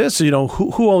down to this,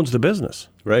 who owns the business?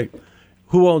 Right.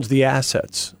 Who owns the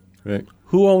assets? Right.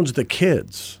 Who owns the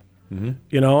kids? And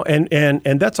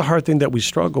that's a hard thing that we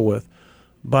struggle with.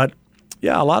 But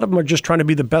yeah, a lot of them are just trying to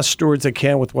be the best stewards they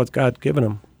can with what God's given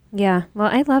them. Yeah, well,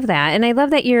 I love that. And I love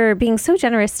that you're being so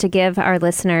generous to give our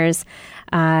listeners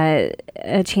a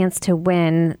chance to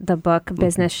win the book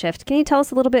Business Shift. Can you tell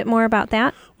us a little bit more about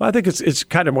that? Well, I think it's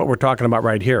kind of what we're talking about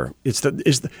right here. It's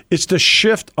the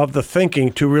shift of the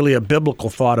thinking to really a biblical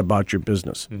thought about your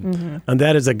business. And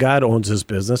that is that God owns his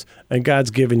business, and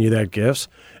God's given you that gifts.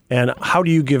 And how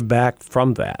do you give back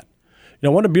from that?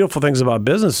 One of the beautiful things about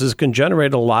business is it can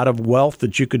generate a lot of wealth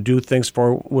that you could do things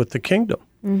for with the kingdom.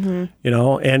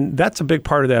 And that's a big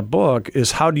part of that book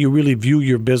is how do you really view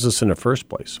your business in the first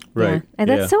place? Right. Yeah. And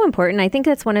that's so important. I think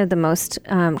that's one of the most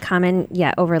common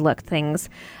yet overlooked things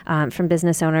from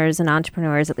business owners and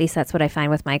entrepreneurs. At least that's what I find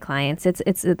with my clients.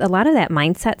 It's a lot of that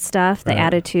mindset stuff, the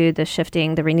attitude, the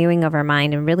shifting, the renewing of our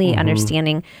mind, and really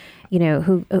understanding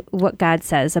what God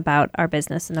says about our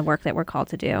business and the work that we're called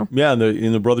to do. Yeah,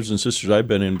 and the brothers and sisters I've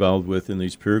been involved with in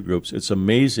these peer groups, it's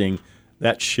amazing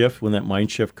that shift, when that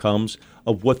mind shift comes,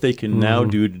 of what they can now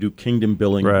do to do kingdom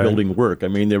building work. I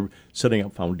mean, they're setting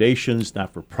up foundations,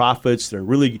 not-for-profits. They're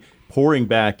really pouring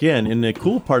back in. And the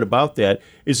cool part about that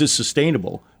is it's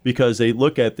sustainable, because they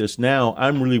look at this now,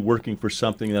 I'm really working for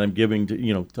something that I'm giving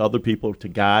to other people, to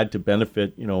God, to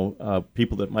benefit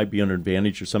people that might be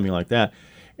underadvantaged or something like that.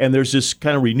 And there's this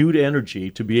kind of renewed energy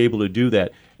to be able to do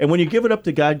that. And when you give it up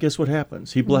to God, guess what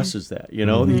happens? He blesses that.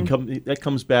 That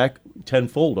comes back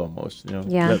tenfold almost.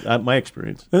 My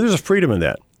experience. And there's a freedom in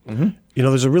that.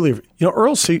 There's a really,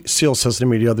 Earl Seal says to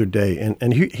me the other day,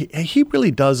 and he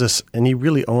really does this, and he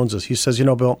really owns this. He says,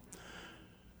 Bill,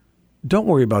 don't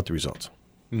worry about the results.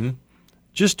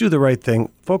 Just do the right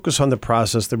thing. Focus on the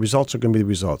process. The results are going to be the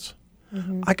results.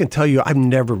 I can tell you, I've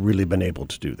never really been able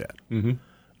to do that.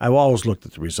 I've always looked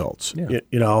at the results, and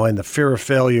the fear of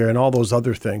failure and all those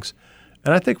other things.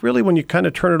 And I think really when you kind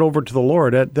of turn it over to the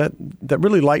Lord, that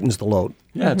really lightens the load.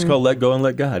 Yeah, it's called let go and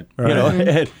let God.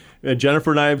 Right. Jennifer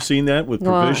and I have seen that with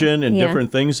provision and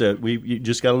different things that you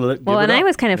just got to let. Well, and I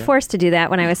was kind of forced to do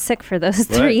that when I was sick for those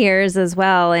 3 years as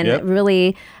well, and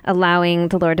really allowing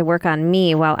the Lord to work on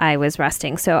me while I was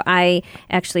resting. So I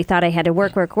actually thought I had to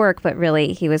work, but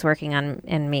really He was working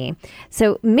on me.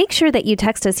 So make sure that you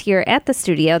text us here at the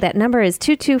studio. That number is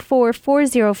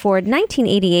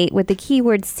 224-404-1988 with the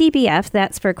keyword CBF.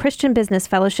 That's for Christian Business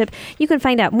Fellowship. You can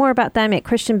find out more about them at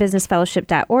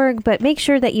christianbusinessfellowship.org, but make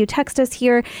sure that you text us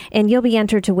here and you'll be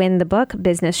entered to win the book,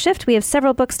 Business Shift. We have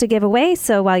several books to give away,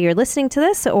 so while you're listening to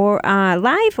this or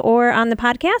live or on the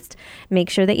podcast, make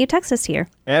sure that you text us here.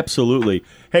 Absolutely.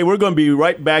 Hey, we're going to be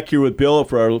right back here with Bill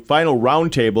for our final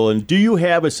roundtable. And do you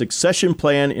have a succession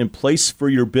plan in place for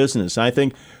your business? I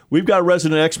think we've got a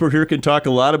resident expert here who can talk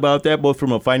a lot about that, both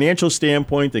from a financial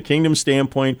standpoint, the kingdom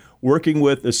standpoint, working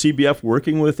with the CBF,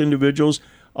 working with individuals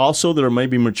also that are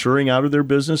maybe maturing out of their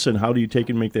business, and how do you take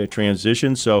and make that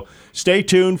transition? So stay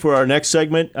tuned for our next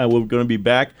segment. We're going to be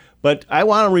back. But I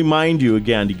want to remind you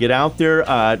again to get out there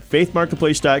at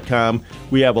faithmarketplace.com.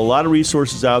 We have a lot of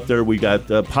resources out there. We got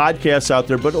podcasts out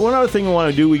there. But one other thing I want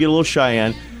to do, we get a little shy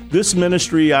on. This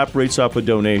ministry operates off a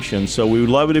donation. So we would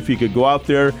love it if you could go out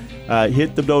there,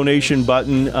 hit the donation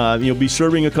button. You'll be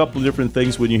serving a couple of different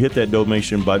things when you hit that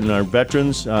donation button. Our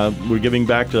veterans, we're giving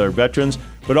back to our veterans,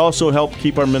 but also help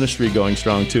keep our ministry going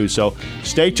strong too. So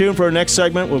stay tuned for our next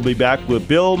segment. We'll be back with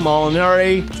Bill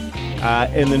Molinari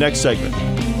in the next segment.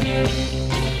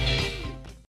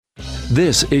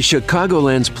 This is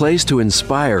Chicagoland's place to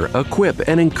inspire, equip,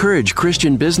 and encourage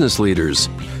Christian business leaders.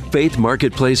 Faith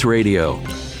Marketplace Radio.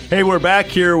 Hey, we're back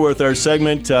here with our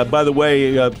segment. By the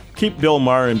way, keep Bill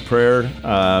Maher in prayer.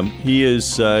 He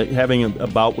is having a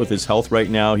bout with his health right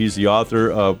now. He's the author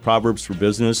of Proverbs for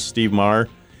Business, Steve Maher.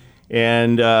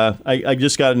 And I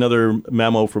just got another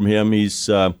memo from him. He's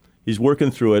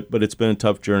working through it, but it's been a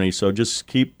tough journey. So just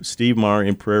keep Steve Maher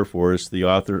in prayer for us, the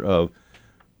author of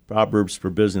Proverbs for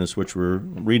Business, which we're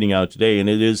reading out today. And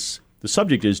the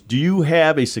subject is, do you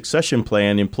have a succession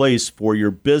plan in place for your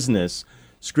business?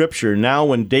 Scripture, now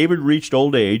when David reached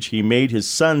old age, he made his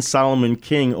son Solomon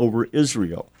king over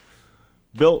Israel.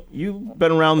 Bill, you've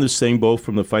been around this thing both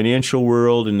from the financial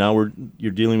world and now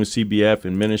you're dealing with CBF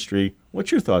and ministry.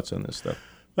 What's your thoughts on this stuff?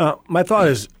 My thought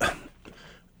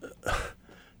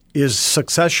is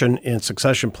succession and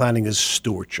succession planning is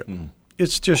stewardship.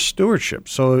 It's just stewardship.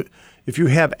 So if you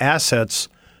have assets,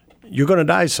 you're going to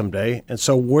die someday. And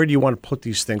so where do you want to put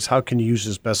these things? How can you use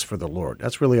this best for the Lord?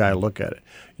 That's really how I look at it.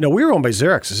 We were owned by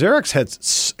Xerox. Xerox had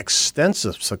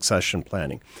extensive succession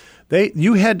planning.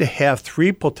 You had to have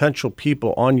 3 potential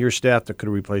people on your staff that could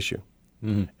replace you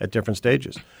at different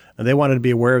stages. And they wanted to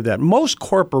be aware of that. Most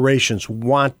corporations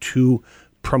want to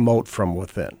promote from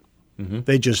within.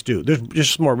 They just do. There's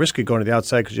just more risky going to the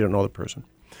outside because you don't know the person.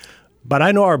 But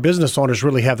I know our business owners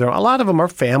really have a lot of them are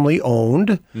family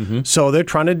owned. So they're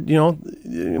trying to,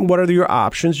 what are your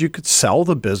options? You could sell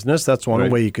the business. That's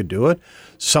one way you could do it.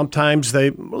 Sometimes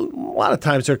a lot of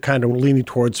times they're kind of leaning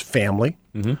towards family,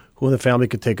 who in the family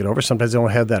could take it over. Sometimes they don't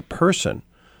have that person.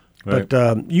 Right.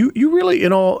 But you really,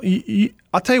 I'll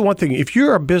tell you one thing. If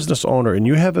you're a business owner and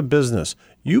you have a business,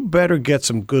 you better get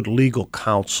some good legal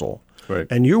counsel. Right.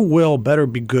 And your will better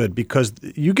be good because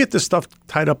you get this stuff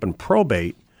tied up in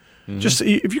probate. Just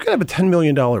if you can have a $10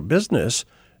 million business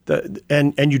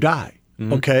and you die,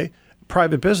 okay,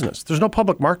 private business, there's no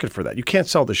public market for that. You can't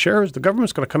sell the shares. The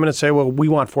government's going to come in and say, well, we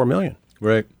want $4 million.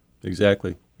 Right,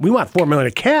 exactly. We want $4 million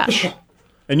in cash.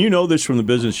 And you know this from the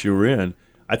business you were in.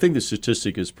 I think the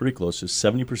statistic is pretty close to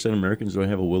 70% of Americans don't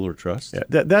have a will or trust.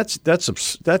 Yeah, that's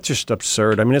just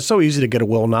absurd. I mean, it's so easy to get a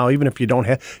will now, even if you don't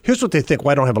have. Here's what they think: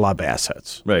 well, I don't have a lot of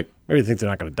assets. Right. Maybe they think they're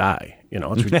not going to die.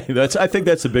 I think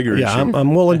that's a bigger issue. Yeah,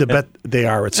 I'm willing to bet they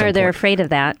are at some point. Or they're afraid of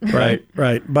that. Right.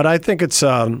 Right. But I think it's.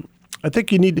 I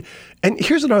think you need. And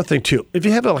here's another thing too: if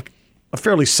you have a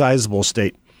fairly sizable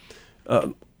estate.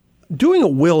 Doing a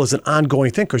will is an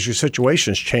ongoing thing because your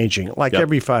situation is changing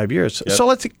every 5 years. Yep. So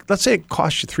let's say it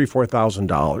costs you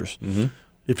 $3,000-$4,000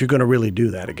 if you're going to really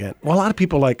do that again. Well, a lot of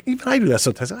people even I do that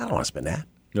sometimes. I don't want to spend that.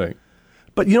 Right.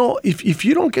 But if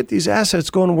you don't get these assets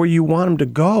going where you want them to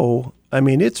go, I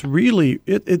mean, it's really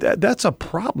that's a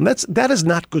problem. That is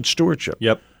not good stewardship.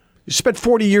 Yep. You spent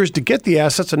 40 years to get the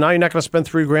assets, and now you're not going to spend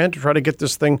 $3,000 to try to get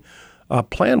this thing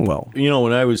planned well.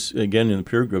 When I was again in the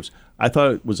peer groups, I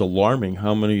thought it was alarming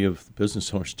how many of the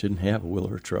business owners didn't have a will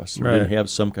or a trust. They didn't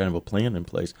have some kind of a plan in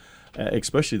place.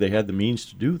 Especially they had the means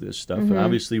to do this stuff. And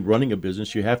obviously running a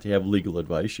business, you have to have legal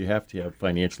advice. You have to have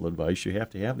financial advice. You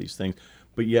have to have these things.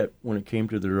 but yet when it came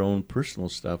to their own personal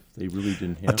stuff, they really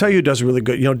didn't have I'll tell you who does really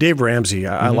good. You know, Dave Ramsey,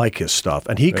 I like his stuff.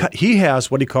 And he has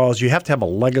what he calls, you have to have a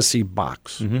legacy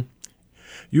box.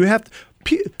 You have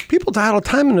people die all the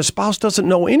time and the spouse doesn't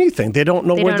know anything. They don't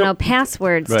know They where don't know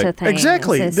passwords to things.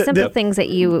 Exactly. It's simple things that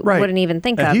you wouldn't even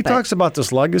think and of. He talks about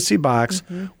this legacy box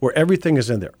where everything is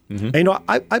in there. And, you know,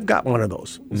 I've got one of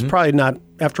those. It's probably not,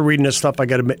 after reading this stuff, I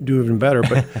got to do even better.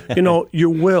 But, you know, your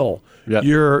will,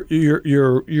 your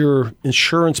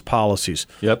insurance policies,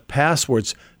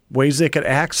 passwords, ways they could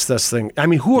access things. I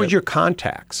mean, who are your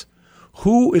contacts?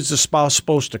 Who is the spouse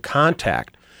supposed to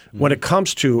contact when it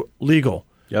comes to legal,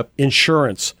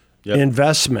 insurance,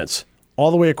 investments,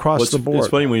 all the way across the board? It's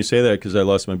funny when you say that, because I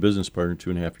lost my business partner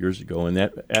 2.5 years ago, and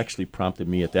that actually prompted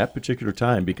me at that particular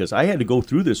time, because I had to go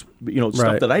through this, you know,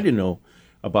 stuff that I didn't know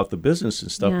about the business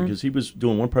and stuff, because he was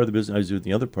doing one part of the business, I was doing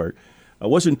the other part. I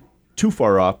wasn't too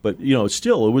far off, but, you know,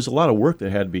 still, it was a lot of work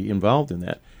that had to be involved in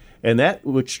that. And that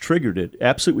which triggered it,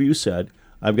 absolutely what you said,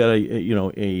 I've got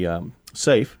a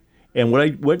safe, and what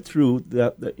I went through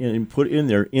that and put in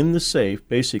there in the safe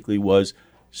basically was,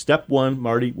 step 1,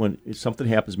 Marty, when something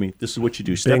happens to me, this is what you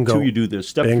do. Step 2, you do this.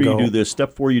 Step 3, you do this.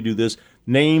 Step 4, you do this.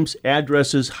 Names,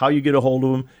 addresses, how you get a hold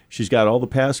of them. She's got all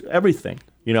the everything,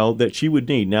 you know, that she would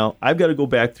need. Now, I've got to go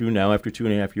back through now after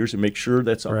 2.5 years and make sure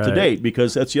that's up to date,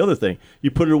 because that's the other thing.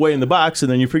 You put it away in the box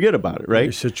and then you forget about it, right?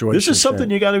 This is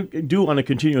something you got to do on a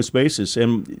continuous basis.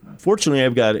 And fortunately,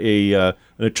 I've got an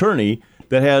attorney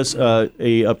that has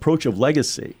a approach of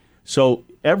legacy. So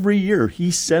every year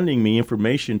he's sending me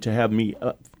information to have me,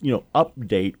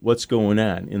 update what's going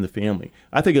on in the family.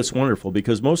 I think it's wonderful,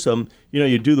 because most of them, you know,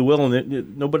 you do the will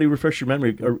and nobody refreshes your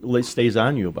memory or stays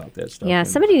on you about that stuff. Yeah,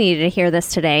 somebody needed to hear this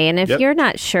today. And if you're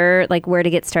not sure like where to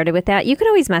get started with that, you can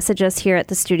always message us here at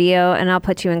the studio, and I'll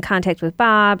put you in contact with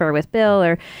Bob or with Bill,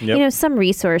 or you know, some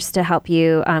resource to help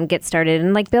you get started.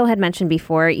 And like Bill had mentioned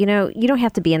before, you know, you don't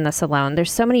have to be in this alone.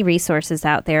 There's so many resources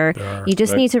out there. You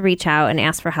just need to reach out and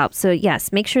ask for help. So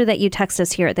yes, make sure that you text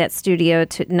us here at that studio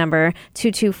number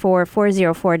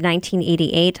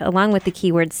 224-404-1988 along with the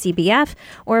keyword CBF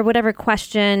or whatever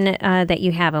question that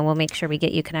you have, and we'll make sure we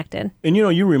get you connected. And you know,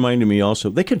 you reminded me also,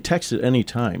 they can text at any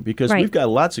time, because we've got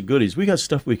lots of goodies. We got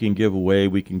stuff we can give away.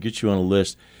 We can get you on a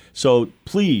list. So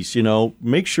please, you know,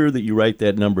 make sure that you write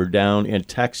that number down and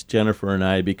text Jennifer and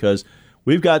I, because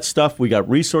we've got stuff, we got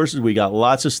resources, we got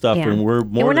lots of stuff, and we're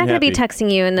more we're not going to be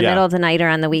texting you in the middle of the night or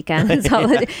on the weekends, all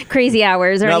the crazy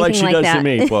hours or not anything like that. Not like she does to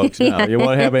me, folks. No, you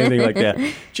won't have anything like that.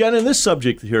 Jen, in this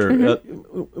subject here,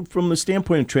 from the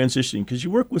standpoint of transitioning, because you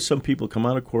work with some people come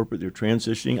out of corporate, they're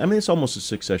transitioning. I mean, it's almost a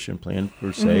succession plan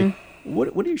per se.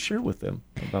 What do you share with them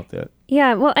about that?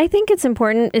 Yeah, well, I think it's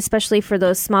important, especially for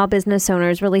those small business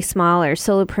owners, really small, or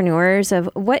solopreneurs, of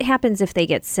what happens if they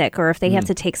get sick or if they have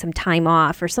to take some time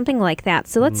off or something like that.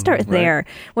 So let's start there.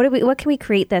 What can we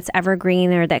create that's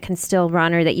evergreen or that can still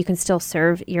run or that you can still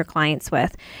serve your clients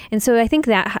with? And so I think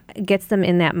that gets them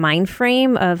in that mind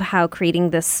frame of how creating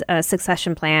this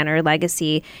succession plan or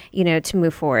legacy, you know, to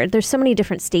move forward. There's so many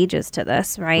different stages to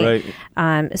this, right?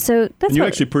 So that's and you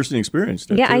actually personally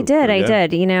experienced it. Yeah, too. I did.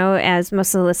 You know, as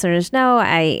most of the listeners know,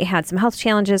 I had some health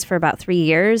challenges for about 3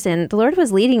 years, and the Lord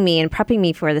was leading me and prepping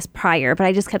me for this prior, but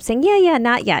I just kept saying, yeah,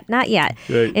 not yet.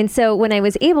 Right. And so when I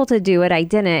was able to do it, I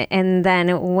didn't. And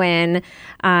then when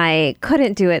I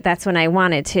couldn't do it, that's when I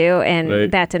wanted to,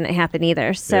 and that didn't happen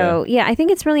either. So I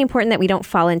think it's really important that we don't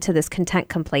fall into this content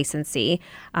complacency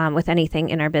with anything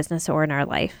in our business or in our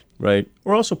life. Right.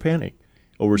 Or also panic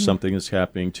over something that's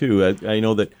happening too. I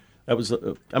know that was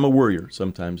I'm a worrier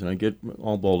sometimes, and I get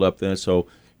all balled up then. So,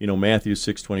 you know, Matthew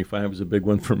 6:25 was a big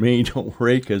one for me. Don't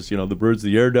worry, because, you know, the birds of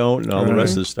the air don't, and all the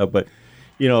rest of the stuff. But,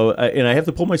 you know, and I have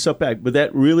to pull myself back. But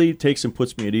that really takes and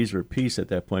puts me at ease or at peace at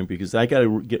that point, because I got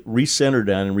to get recentered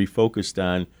on and refocused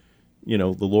on, you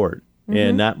know, the Lord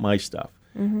and not my stuff.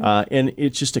 And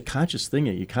it's just a conscious thing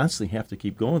that you constantly have to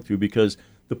keep going through, because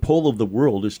the pull of the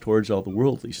world is towards all the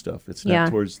worldly stuff. It's not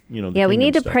towards, you know, the we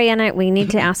need to stuff. pray on it. We need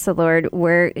to ask the Lord,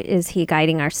 where is he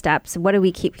guiding our steps? What do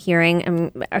we keep hearing?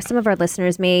 And some of our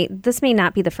listeners this may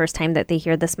not be the first time that they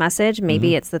hear this message.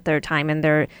 Maybe it's the third time and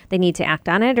they need to act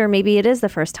on it. Or maybe it is the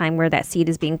first time where that seed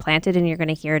is being planted and you're going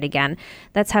to hear it again.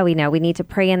 That's how we know. We need to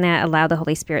pray in that, allow the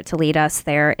Holy Spirit to lead us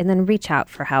there, and then reach out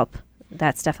for help.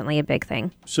 That's definitely a big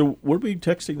thing. So were they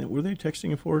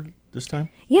texting it forward this time?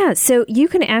 Yeah, so you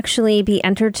can actually be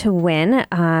entered to win.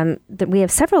 We have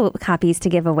several copies to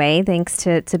give away, thanks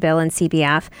to Bill and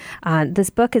CBF. This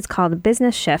book is called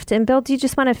Business Shift. And Bill, do you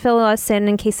just want to fill us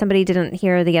in case somebody didn't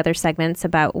hear the other segments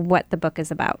about what the book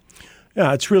is about?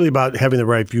 Yeah, it's really about having the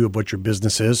right view of what your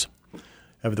business is,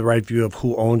 have the right view of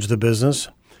who owns the business,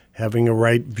 having a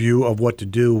right view of what to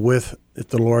do with, if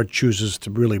the Lord chooses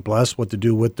to really bless, what to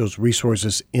do with those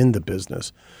resources in the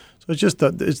business. So it's just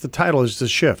the title is the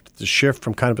shift. It's a shift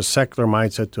from kind of a secular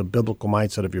mindset to a biblical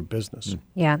mindset of your business.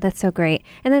 Yeah, that's so great.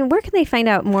 And then where can they find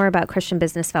out more about Christian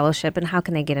Business Fellowship and how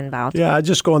can they get involved? Yeah, I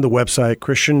just go on the website,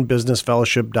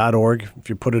 christianbusinessfellowship.org. If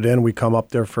you put it in, we come up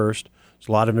there first. There's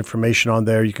a lot of information on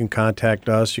there. You can contact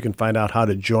us. You can find out how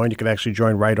to join. You can actually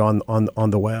join right on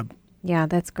the web. Yeah,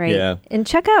 that's great. Yeah. And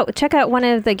check out one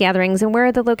of the gatherings. And where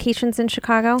are the locations in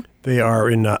Chicago? They are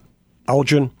in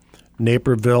Elgin,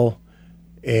 Naperville,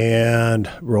 and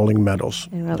Rolling Meadows.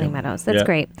 In Rolling Meadows. That's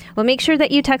great. Well, make sure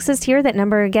that you text us here. That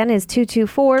number again is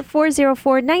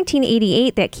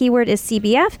 224-404-1988. That keyword is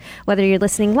CBF, whether you're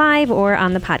listening live or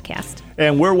on the podcast.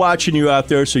 And we're watching you out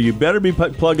there, so you better be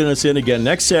plugging us in again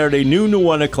next Saturday, noon to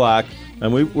 1 o'clock.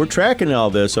 And we're tracking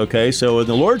all this, okay? So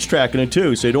the Lord's tracking it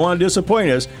too, so you don't want to disappoint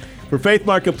us. For Faith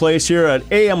Marketplace here at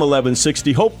AM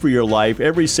 1160, Hope for Your Life,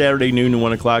 every Saturday, noon to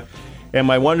 1 o'clock. And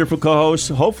my wonderful co-host,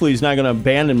 hopefully he's not going to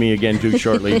abandon me again too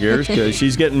shortly here, because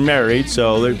she's getting married,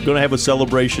 so they're going to have a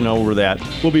celebration over that.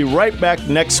 We'll be right back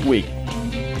next week.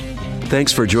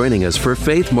 Thanks for joining us for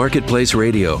Faith Marketplace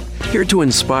Radio, here to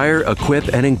inspire,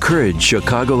 equip, and encourage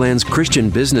Chicagoland's Christian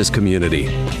business community.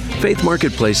 Faith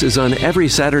Marketplace is on every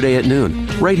Saturday at noon,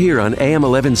 right here on AM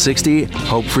 1160,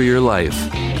 Hope for Your Life.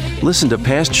 Listen to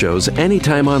past shows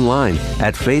anytime online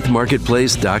at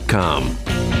faithmarketplace.com.